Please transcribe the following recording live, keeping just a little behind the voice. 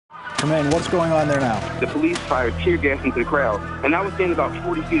Trymaine, what's going on there now? The police fired tear gas into the crowd, and I was standing about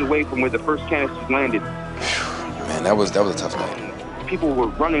 40 feet away from where the first canisters landed. Man, that was a tough night. People were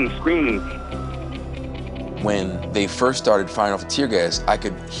running, screaming. When they first started firing off the tear gas, I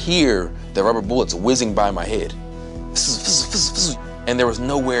could hear the rubber bullets whizzing by my head. And there was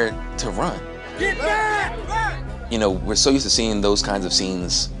nowhere to run. Get back! You know, we're so used to seeing those kinds of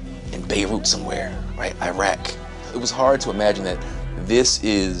scenes in Beirut somewhere, right? Iraq. It was hard to imagine that this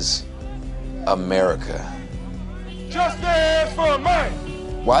is America. Justice for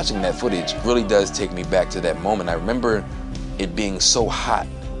man! Watching that footage really does take me back to that moment. I remember it being so hot.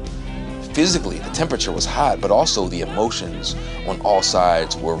 Physically, the temperature was hot, but also the emotions on all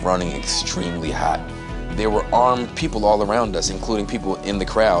sides were running extremely hot. There were armed people all around us, including people in the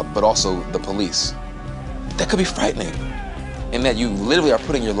crowd, but also the police. That could be frightening, in that you literally are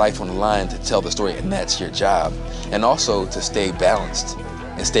putting your life on the line to tell the story, and that's your job. And also to stay balanced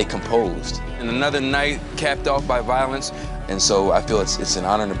and stay composed. And another night capped off by violence. And so I feel it's an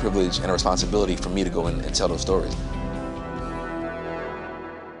honor and a privilege and a responsibility for me to go and tell those stories.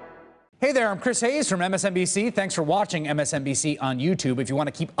 Hey there, I'm Chris Hayes from MSNBC. Thanks for watching MSNBC on YouTube. If you want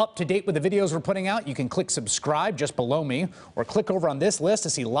to keep up to date with the videos we're putting out, you can click subscribe just below me, or click over on this list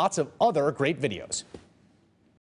to see lots of other great videos.